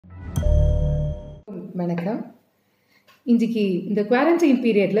வணக்கம். இன்றைக்கு இந்த குவாரண்டைன்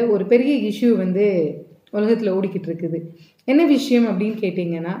பீரியட்ல ஒரு பெரிய இஷ்யூ உலகத்தில் ஓடிக்கிட்டு இருக்குது. என்ன விஷயம் அப்படின்னு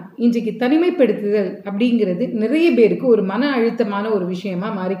கேட்டிங்கன்னா, இன்றைக்கு தனிமைப்படுத்துதல் அப்படிங்கிறது நிறைய பேருக்கு ஒரு மன அழுத்தமான ஒரு விஷயமா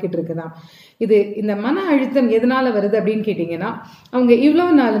மாறிக்கிட்டு இருக்குதான். இந்த மன அழுத்தம் எதனால வருது அப்படின்னு கேட்டிங்கன்னா, அவங்க இவ்வளோ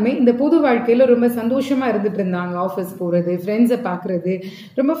நாளுமே இந்த பொது வாழ்க்கையில் ரொம்ப சந்தோஷமா இருந்துட்டு இருந்தாங்க. ஆஃபீஸ் போகிறது, ஃப்ரெண்ட்ஸை பார்க்குறது,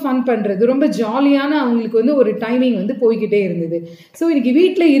 ரொம்ப ஃபன் பண்ணுறது, ரொம்ப ஜாலியான அவங்களுக்கு ஒரு டைமிங் போய்கிட்டே இருந்தது. ஸோ இன்னைக்கு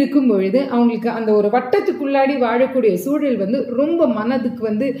வீட்டில் இருக்கும் பொழுது அவங்களுக்கு அந்த ஒரு வட்டத்துக்குள்ளாடி வாழக்கூடிய சூழல் ரொம்ப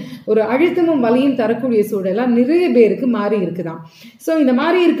மனதுக்கு ஒரு அழுத்தமும் வலியும் தரக்கூடிய சூழலாக நிறைய பேருக்கு மாறி இருக்குதான். ஸோ இந்த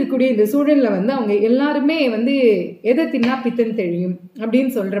மாதிரி இருக்கக்கூடிய இந்த சூழல்ல அவங்க எல்லாருமே எதை தின்னா பித்தன் தெளியும்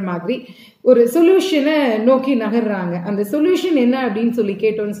அப்படின்னு சொல்ற மாதிரி ஒரு சொல்யூஷனை நோக்கி நகர்றாங்க. அந்த சொல்யூஷன் என்ன அப்படின்னு சொல்லி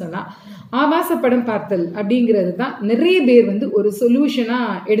கேட்டோம்னு சொன்னா, ஆபாச படம் பார்த்தல் அப்படிங்கிறது தான் நிறைய பேர் ஒரு சொல்யூஷனா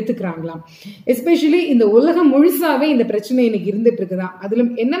எடுத்துக்கிறாங்களாம். எஸ்பெஷலி இந்த உலகம் முழுசாவே இந்த பிரச்சனை இன்னைக்கு இருந்துட்டு இருக்குதான்.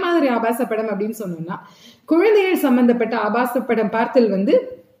 அதிலும் என்ன மாதிரி ஆபாச படம் அப்படின்னு சொன்னோம்னா, குழந்தைகள் சம்பந்தப்பட்ட ஆபாச படம் பார்த்தல்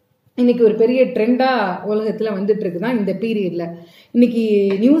இன்னைக்கு ஒரு பெரிய ட்ரெண்டா உலகத்துல வந்துட்டு இருக்குதான். இந்த பீரியட்ல இன்னைக்கு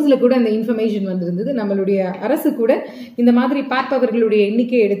நியூஸ்ல கூட அந்த இன்ஃபர்மேஷன் வந்திருந்தது. நம்மளுடைய அரசு கூட இந்த மாதிரி பார்ப்பவர்களுடைய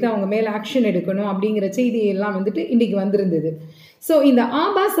எண்ணிக்கையை எடுத்து அவங்க மேல ஆக்ஷன் எடுக்கணும் அப்படிங்கிற செய்தியெல்லாம் இன்னைக்கு வந்திருந்தது. ஸோ இந்த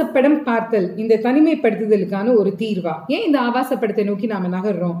ஆபாச படம் பார்த்தல் இந்த தனிமைப்படுத்துதலுக்கான ஒரு தீர்வா? ஏன் இந்த ஆபாச படத்தை நோக்கி நாம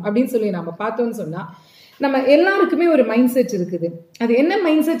நகர்றோம் அப்படின்னு சொல்லி நாம பார்த்தோம்னு சொன்னா, நம்ம எல்லாருக்குமே ஒரு மைண்ட் செட் இருக்குது. அது என்ன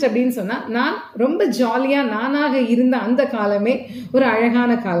மைண்ட் செட் அப்படின்னு சொன்னா, நான் ரொம்ப ஜாலியா நானாக இருந்த அந்த காலமே ஒரு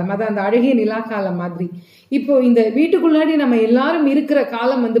அழகான காலம், அதான் அந்த அழகிய நிலா காலம் மாதிரி. இப்போ இந்த வீட்டுக்குள்ளாடி நம்ம எல்லாரும் இருக்கிற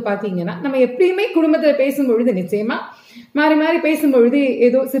காலம் பாத்தீங்கன்னா, நம்ம எப்பயுமே குடும்பத்துல பேசும்பொழுது நிச்சயமா மாறி மாறி பேசும்பொழுது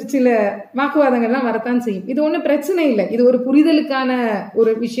ஏதோ சில வாக்குவாதங்கள்லாம் வரத்தான் செய்யும். இது ஒன்றும் பிரச்சனை இல்லை, இது ஒரு புரிதலுக்கான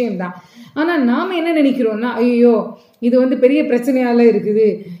ஒரு விஷயம்தான். ஆனா நாம என்ன நினைக்கிறோம்னா, ஐயோ இது பெரிய பிரச்சனையால இருக்குது,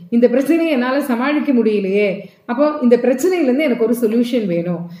 இந்த பிரச்சனையை என்னால சமாளிக்க முடியலையே, அப்போ இந்த பிரச்சனையிலேருந்து எனக்கு ஒரு சொல்யூஷன்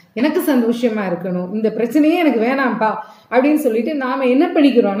வேணும், எனக்கு சந்தோஷமா இருக்கணும், இந்த பிரச்சனையே எனக்கு வேணாம்ப்பா அப்படின்னு சொல்லிட்டு நாம என்ன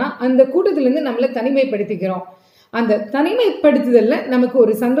பண்ணிக்கிறோம்னா, அந்த கூட்டத்திலேருந்து நம்மளை தனிமைப்படுத்திக்கிறோம். அந்த தனிமைப்படுத்துதல்ல நமக்கு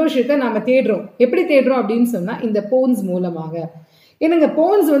ஒரு சந்தோஷத்தை நாம தேடுறோம். எப்படி தேடுறோம் அப்படின்னு சொன்னா, இந்த போன்ஸ் மூலமாக. என்னங்க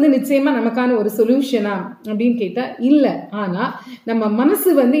போன்ஸ் நிச்சயமா நமக்கான ஒரு சொல்யூஷனா அப்படின்னு கேட்டா இல்ல. ஆனா நம்ம மனசு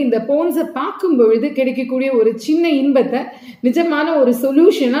இந்த போன்ஸை பார்க்கும் பொழுது கிடைக்கக்கூடிய ஒரு சின்ன இன்பத்தை நிஜமான ஒரு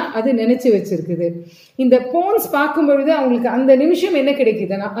சொல்யூஷனா அது நினைச்சு வச்சிருக்குது. இந்த போன்ஸ் பார்க்கும் பொழுது அவங்களுக்கு அந்த நிமிஷம் என்ன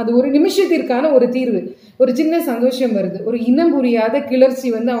கிடைக்குதுன்னா, அது ஒரு நிமிஷத்திற்கான ஒரு தீர்வு, ஒரு சின்ன சந்தோஷம் வருது, ஒரு இனம் புரியாத கிளர்ச்சி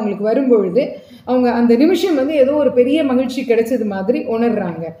அவங்களுக்கு வரும்பொழுது அவங்க அந்த நிமிஷம் ஏதோ ஒரு பெரிய மகிழ்ச்சி கிடைச்சது மாதிரி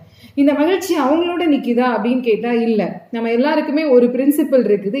உணர்றாங்க. இந்த மகிழ்ச்சி அவங்களோட நிக்குதா அப்படின்னு கேட்டா இல்ல. நம்ம எல்லாருக்குமே ஒரு பிரின்சிபல்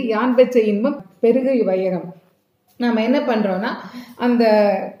இருக்குது, யான் பெற்ற இன்பம் பெருகை வையகம். நாம என்ன பண்றோம்னா, அந்த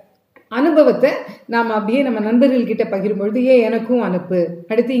அனுபவத்தை நாம அப்படியே நம்ம நண்பர்கள் கிட்ட பகிரும்பொழுது, எனக்கும் அனுப்பு,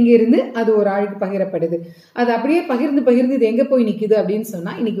 அடுத்து இங்க இருந்து அது ஒரு ஆளுக்கு பகிரப்படுது. அது அப்படியே பகிர்ந்து இது எங்க போய் நிக்குது அப்படின்னு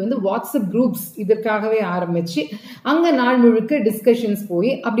சொன்னா, இன்னைக்கு வாட்ஸ்அப் குரூப்ஸ் இதற்காகவே ஆரம்பிச்சு அங்க நாள் முழுக்க டிஸ்கஷன்ஸ்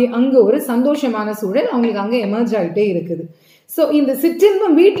போய் அப்படி அங்க ஒரு சந்தோஷமான சூழல் அவங்களுக்கு அங்க எமர்ஜ் ஆகிட்டே இருக்குது. ஸோ இந்த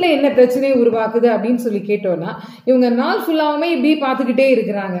சிற்றின்பம் வீட்டில் என்ன பிரச்சனையை உருவாக்குது அப்படின்னு சொல்லி கேட்டோம்னா, இவங்க நாள் ஃபுல்லாவுமே இப்படி பார்த்துக்கிட்டே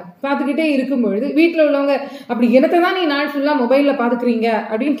இருக்கிறாங்க. பார்த்துக்கிட்டே இருக்கும் பொழுது வீட்டில் உள்ளவங்க, அப்படி என்னத்தை தான் நீ நாள் ஃபுல்லாக மொபைலில் பார்த்துக்கிறீங்க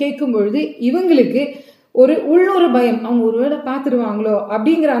அப்படின்னு கேட்கும் பொழுது இவங்களுக்கு ஒரு உள்ளூர் பயம், அவங்க ஒருவேளை பார்த்துருவாங்களோ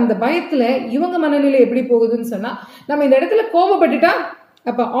அப்படிங்கிற அந்த பயத்தில் இவங்க மனநிலை எப்படி போகுதுன்னு சொன்னால், நம்ம இந்த இடத்துல கோபப்பட்டுட்டா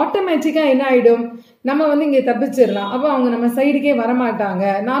அப்போ ஆட்டோமேட்டிக்காக என்ன ஆகிடும், நம்ம இங்கே தப்பிச்சிடலாம், அப்போ அவங்க நம்ம சைடுக்கே வரமாட்டாங்க,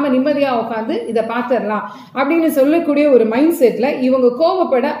 நாம நிம்மதியாக உட்காந்து இதை பார்த்துடலாம் அப்படின்னு சொல்லக்கூடிய ஒரு மைண்ட் செட்டில் இவங்க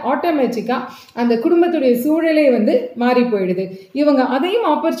கோபப்பட ஆட்டோமேட்டிக்காக அந்த குடும்பத்துடைய சூழலே மாறி போயிடுது. இவங்க அதையும்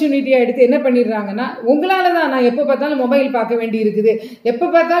ஆப்பர்ச்சுனிட்டியாக எடுத்து என்ன பண்ணிடுறாங்கன்னா, உங்களால தான் நான் எப்போ பார்த்தாலும் மொபைல் பார்க்க வேண்டி இருக்குது, எப்போ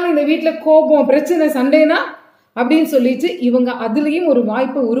பார்த்தாலும் இந்த வீட்டில் கோபம் பிரச்சனை சண்டைனா அப்படின்னு சொல்லிட்டு இவங்க அதுலயும் ஒரு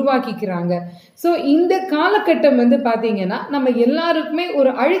வாய்ப்பை உருவாக்கிக்கிறாங்க. ஸோ இந்த காலகட்டம் பாத்தீங்கன்னா, நம்ம எல்லாருக்குமே ஒரு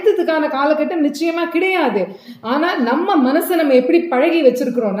அழுத்தத்துக்கான காலகட்டம் நிச்சயமா கிடையாது. ஆனா நம்ம மனசை நம்ம எப்படி பழகி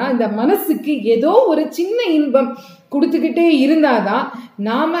வச்சிருக்கிறோம்னா, இந்த மனசுக்கு ஏதோ ஒரு சின்ன இன்பம் கொடுத்துக்கிட்டே இருந்தாதான்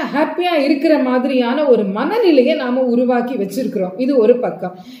நாம ஹாப்பியா இருக்கிற மாதிரியான ஒரு மனநிலையை நாம உருவாக்கி வச்சிருக்கிறோம். இது ஒரு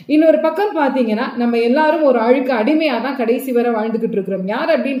பக்கம். இன்னொரு பக்கம் பாத்தீங்கன்னா, நம்ம எல்லாரும் ஒரு அழுக்க அடிமையா தான் கடைசி வரை வாழ்ந்துகிட்டு இருக்கிறோம்.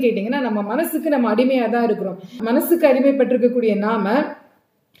 யார் அப்படின்னு கேட்டீங்கன்னா, நம்ம மனசுக்கு நம்ம அடிமையா தான் இருக்கிறோம். மனசுக்கு அடிமைப்பட்டிருக்கக்கூடிய நாம,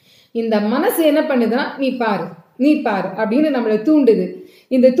 இந்த மனசு என்ன பண்ணுதுன்னா, நீ பாரு அப்படின்னு நம்மளை தூண்டுது.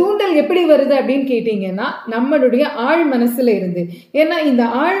 இந்த தூண்டல் எப்படி வருது அப்படின்னு கேட்டீங்கன்னா, நம்மளுடைய ஆழ் மனசுல இருந்து. ஏன்னா இந்த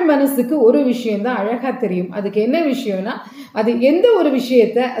ஆழ் மனசுக்கு ஒரு விஷயம் தான் அழகா தெரியும். அதுக்கு என்ன விஷயம்னா, அது எந்த ஒரு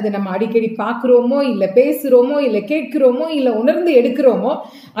விஷயத்த அது நம்ம அடிக்கடி பார்க்குறோமோ, இல்லை பேசுறோமோ, இல்லை கேட்கிறோமோ, இல்லை உணர்ந்து எடுக்கிறோமோ,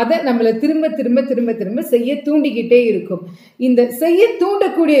 அதை நம்மளை திரும்ப திரும்ப திரும்ப திரும்ப செய்ய தூண்டிக்கிட்டே இருக்கும். இந்த செய்ய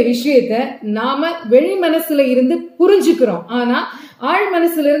தூண்டக்கூடிய விஷயத்த நாம வெளி மனசுல இருந்து புரிஞ்சுக்கிறோம். ஆனா ஆழ்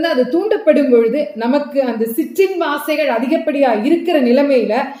மனசுல இருந்து அது தூண்டப்படும் பொழுது நமக்கு அந்த சிற்றின்ப ஆசைகள் அதிகப்படியா இருக்கிற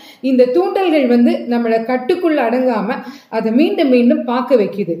நிலைமையில இந்த தூண்டல்கள் நம்மளை கட்டுக்குள்ள அடங்காம அதை மீண்டும் மீண்டும் பார்க்க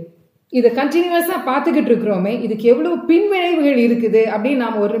வைக்குது. இதை கண்டினியூஸா பார்த்துக்கிட்டு இருக்கிறோமே, இதுக்கு எவ்வளவு பின்விளைவுகள் இருக்குது அப்படின்னு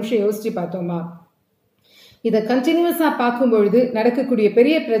நாம ஒரு நிமிஷம் யோசிச்சு பார்த்தோமா? இதை கண்டினியூஸா பார்க்கும் பொழுது நடக்கக்கூடிய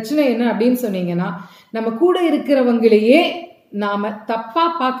பெரிய பிரச்சனை என்ன அப்படின்னு சொன்னீங்கன்னா, நம்ம கூட இருக்கிறவங்களையே நாம தப்பா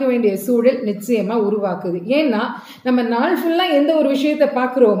பார்க்க வேண்டிய சூழல் நிச்சயமா உருவாக்குது. ஏன்னா நம்ம நாள் ஃபுல்லா எந்த ஒரு விஷயத்த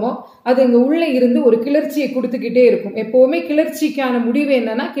பாக்குறோமோ அது அங்க உள்ள இருந்து ஒரு கிளர்ச்சியை கொடுத்துக்கிட்டே இருக்கும். எப்பவுமே கிளர்ச்சிக்கான முடிவு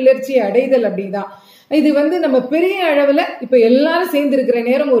என்னன்னா கிளர்ச்சியை அடைதல் அப்படிதான். இது நம்ம பெரிய அளவுல இப்ப எல்லாரும் சேர்ந்து இருக்கிற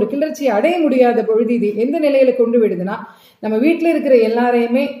நேரம் ஒரு கிளர்ச்சியை அடைய முடியாத பொழுது இது எந்த நிலையில கொண்டு விடுதுன்னா, நம்ம வீட்டுல இருக்கிற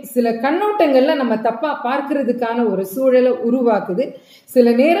எல்லாரையுமே சில கண்ணோட்டங்கள்ல நம்ம தப்பா பார்க்கறதுக்கான ஒரு சூழலை உருவாக்குது.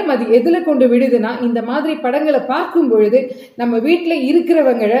 சில நேரம் அது எதுல கொண்டு விடுதுன்னா, இந்த மாதிரி படங்களை பார்க்கும் பொழுது நம்ம வீட்டுல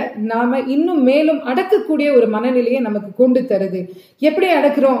இருக்கிறவங்களை நாம இன்னும் மேலும் அடக்கக்கூடிய ஒரு மனநிலையை நமக்கு கொண்டு தருது. எப்படி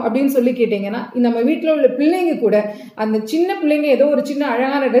அடக்குறோம் அப்படின்னு சொல்லி கேட்டீங்கன்னா, நம்ம வீட்டுல உள்ள பிள்ளைங்க கூட அந்த சின்ன பிள்ளைங்க ஏதோ ஒரு சின்ன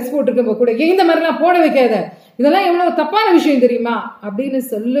அழகான ட்ரெஸ் போட்டிருக்க கூட இந்த மாதிரிலாம் போட வைக்காத, இதெல்லாம் எவ்வளவு தப்பான விஷயம் தெரியுமா அப்படின்னு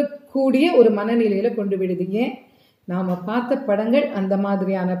சொல்லக்கூடிய ஒரு மனநிலையில கொண்டு விடுது. ஏன்? நாம பார்த்த படங்கள் அந்த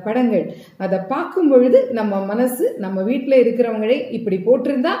மாதிரியான படங்கள். அதை பார்க்கும் பொழுது நம்ம மனசு நம்ம வீட்டுல இருக்கிறவங்களே இப்படி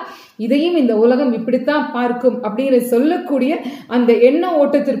போட்டிருந்தா இதையும் இந்த உலகம் இப்படித்தான் பார்க்கும் அப்படின்னு சொல்லக்கூடிய அந்த எண்ண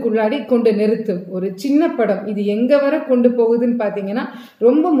ஓட்டத்திற்குள்ளாடி கொண்டு நிறுத்தும். ஒரு சின்ன படம் இது எங்க வர கொண்டு போகுதுன்னு பாத்தீங்கன்னா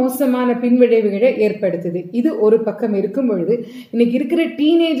ரொம்ப மோசமான பின்விளைவுகளை ஏற்படுத்துது. இது ஒரு பக்கம் இருக்கும் பொழுது, இன்னைக்கு இருக்கிற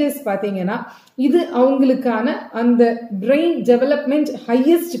டீனேஜர்ஸ் பாத்தீங்கன்னா இது அவங்களுக்கான அந்த பிரெயின் டெவலப்மெண்ட்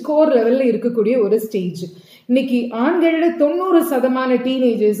ஹையஸ்ட் கோர் லெவல்ல இருக்கக்கூடிய ஒரு ஸ்டேஜ். இன்னைக்கு ஆண்கள்ல 90%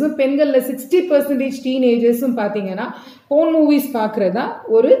 டீனேஜர்ஸும் பெண்கள்ல 60% டீனேஜர்ஸும் பாத்தீங்கன்னா போன் மூவிஸ் பாக்குறதா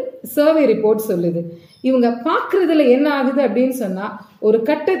ஒரு சர்வே ரிப்போர்ட் சொல்லுது. இவங்க பாக்குறதுல என்ன ஆகுது அப்படின்னு சொன்னா, ஒரு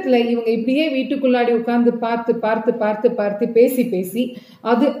கட்டத்துல இவங்க இப்படியே வீட்டுக்குள்ளாடி உட்கார்ந்து பார்த்து பார்த்து பார்த்து பார்த்து பேசி பேசி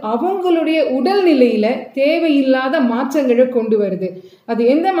அது அவங்களுடைய உடல்நிலையில தேவையில்லாத மாற்றங்களை கொண்டு வருது. அது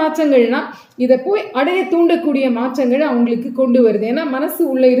எந்த மாற்றங்கள்னா, இதை போய் அடைய தூண்டக்கூடிய மாற்றங்களை அவங்களுக்கு கொண்டு வருது. ஏன்னா மனசு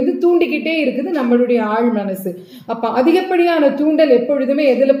உள்ள இருந்து தூண்டிக்கிட்டே இருக்குது நம்மளுடைய ஆழ் மனசு. அப்ப அதிகப்படியான தூண்டல் எப்பொழுதுமே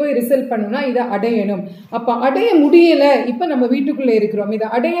எதுல போய் ரிசல்ட் பண்ணுனா, இதை அடையணும். அப்ப அடைய முடியல, இப்ப நம்ம வீட்டுக்குள்ள இருக்கிறோம், இதை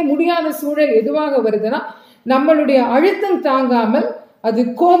அடைய முடியாத சூழல் எதுவாக வருதுன்னா, நம்மளுடைய அழுத்தம் தாங்காமல் அது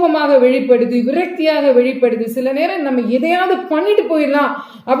கோபமாக வெளிப்படுது, விரக்தியாக வெளிப்படுது. சில நேரம் நம்ம எதையாவது பண்ணிட்டு போயிடலாம்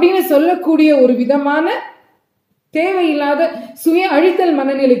அப்படின்னு சொல்லக்கூடிய ஒரு விதமான தேவையில்லாத சுய அழுத்தல்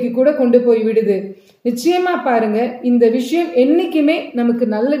மனநிலைக்கு கூட கொண்டு போய் விடுது. நிச்சயமா பாருங்க, இந்த விஷயம் என்னைக்குமே நமக்கு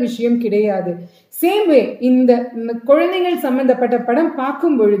நல்ல விஷயம் கிடையாது. சேம் வே இந்த குழந்தைகள் சம்பந்தப்பட்ட படம்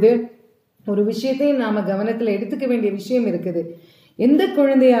பார்க்கும் பொழுது ஒரு விஷயத்தையும் நாம கவனத்துல எடுத்துக்க வேண்டிய விஷயம் இருக்குது. எந்த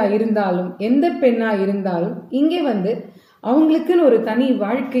குழந்தையா இருந்தாலும் எந்த பெண்ணா இருந்தாலும் இங்கே அவங்களுக்குன்னு ஒரு தனி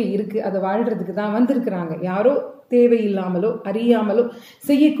வாழ்க்கை இருக்கு. அதை வாழ்றதுக்கு தான் வந்திருக்கிறாங்க. யாரோ தேவையில்லாமலோ அறியாமலோ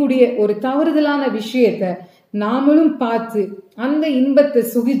செய்யக்கூடிய ஒரு தவறுதலான விஷயத்த நாமளும் பார்த்து அந்த இன்பத்தை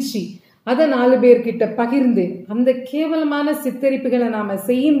சுகிச்சு அதை 4 பேர்கிட்ட பகிர்ந்து அந்த கேவலமான சித்தரிப்புகளை நாம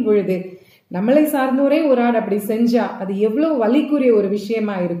செய்யும் பொழுது நம்மளை சார்ந்தோரே ஒரு ஆள் அப்படி செஞ்சா அது எவ்வளவு வலிக்குரிய ஒரு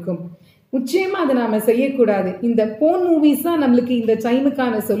விஷயமா இருக்கும். நிச்சயமா அதை நாம செய்யக்கூடாது. இந்த போன் மூவிஸ் தான் நம்மளுக்கு இந்த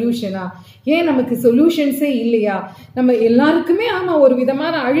டைமுக்கான சொல்யூஷனா? ஏன் நமக்கு சொல்யூஷன்ஸே இல்லையா? நம்ம எல்லாருக்குமே ஆமா ஒரு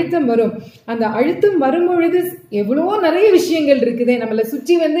விதமான அழுத்தம் வரும். அந்த அழுத்தம் வரும் பொழுது எவ்வளவோ நிறைய விஷயங்கள் இருக்குதே, நம்மளை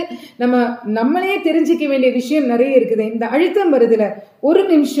சுற்றி நம்மளே தெரிஞ்சுக்க வேண்டிய விஷயம் நிறைய இருக்குது. இந்த அழுத்தம் வருதுல ஒரு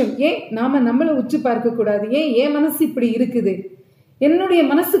நிமிஷம் ஏன் நாம நம்மளை உற்று பார்க்க கூடாது? ஏன் என் மனசு இப்படி இருக்குது, என்னுடைய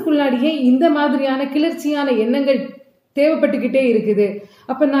மனசுக்குள்ளாடியே இந்த மாதிரியான கிளர்ச்சியான எண்ணங்கள் தேவைப்பட்டுக்கிட்டே இருக்குது.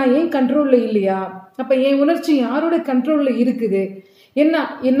 அப்ப நான் ஏன் கண்ட்ரோல்ல இல்லையா? அப்ப என் உணர்ச்சி யாரோட கண்ட்ரோல்ல இருக்குது?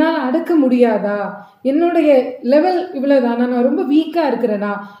 என்னால அடக்க முடியாதா? என்னுடைய லெவல் இவ்வளவுதானா? நான் ரொம்ப வீக்கா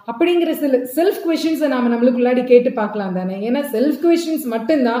இருக்கிறேனா? அப்படிங்கிற சில செல்ஃப் கொஸ்டின்ஸை நாம நம்மளுக்குள்ளாடி கேட்டு பார்க்கலாம் தானே. ஏன்னா செல்ஃப் கொஸ்டின்ஸ்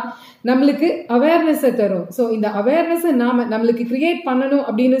மட்டும்தான் நம்மளுக்கு அவேர்னஸை தரும். ஸோ இந்த அவேர்னஸை நம்மளுக்கு கிரியேட் பண்ணணும்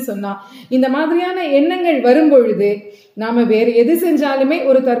அப்படின்னு சொன்னா இந்த மாதிரியான எண்ணங்கள் வரும் பொழுது நாம வேற எது செஞ்சாலுமே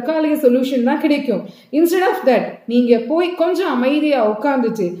ஒரு தற்காலிக சொல்யூஷன் தான் கிடைக்கும். இன்ஸ்டெட் ஆஃப் தட் நீங்க போய் கொஞ்சம் அமைதியா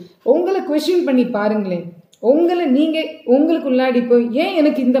உட்காந்துட்டு உங்களை கொஸ்டின் பண்ணி பாருங்களேன். உங்களுக்குள்ளாடி போய் ஏன்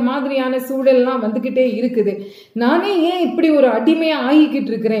எனக்கு இந்த மாதிரியான சூழல்லாம் வந்துகிட்டே இருக்குது, நானே ஏன் இப்படி ஒரு அடிமையா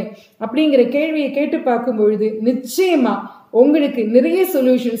ஆகிக்கிட்டு இருக்கிறேன் அப்படிங்கிற கேள்வியை கேட்டு பார்க்கும் பொழுது நிச்சயமா உங்களுக்கு நிறைய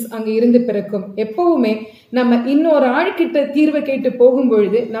சொல்யூஷன்ஸ் அங்க இருந்து பிறக்கும். எப்பவுமே நம்ம இன்னொரு ஆள்கிட்ட தீர்வை கேட்டு போகும்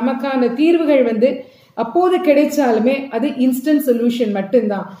பொழுது நமக்கான தீர்வுகள் அப்போது கிடைச்சாலுமே அது இன்ஸ்டன்ட் சொல்யூஷன்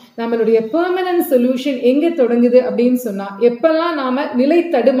மட்டும்தான். நம்மளுடைய பெர்மனன்ட் சொல்யூஷன் எங்க தொடங்குது அப்படின்னு சொன்னா, எப்பெல்லாம் நாம நிலை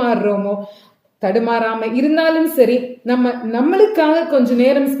தடுமாறுறோமோ, தடுமாறாம இருந்தாலும் சரி நம்மளுக்காக கொஞ்சம்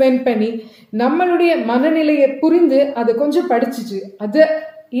நேரம் ஸ்பெண்ட் பண்ணி நம்மளுடைய மனநிலையை புரிந்து அதை கொஞ்சம் படிச்சுட்டு அதை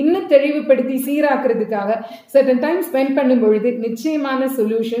இன்னும் தெளிவுபடுத்தி சீராக்குறதுக்காக சர்டன் டைம் ஸ்பெண்ட் பண்ணும் பொழுது நிச்சயமான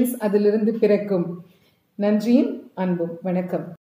சொல்யூஷன்ஸ் அதிலிருந்து பிறக்கும். நன்றியும் அன்பும். வணக்கம்.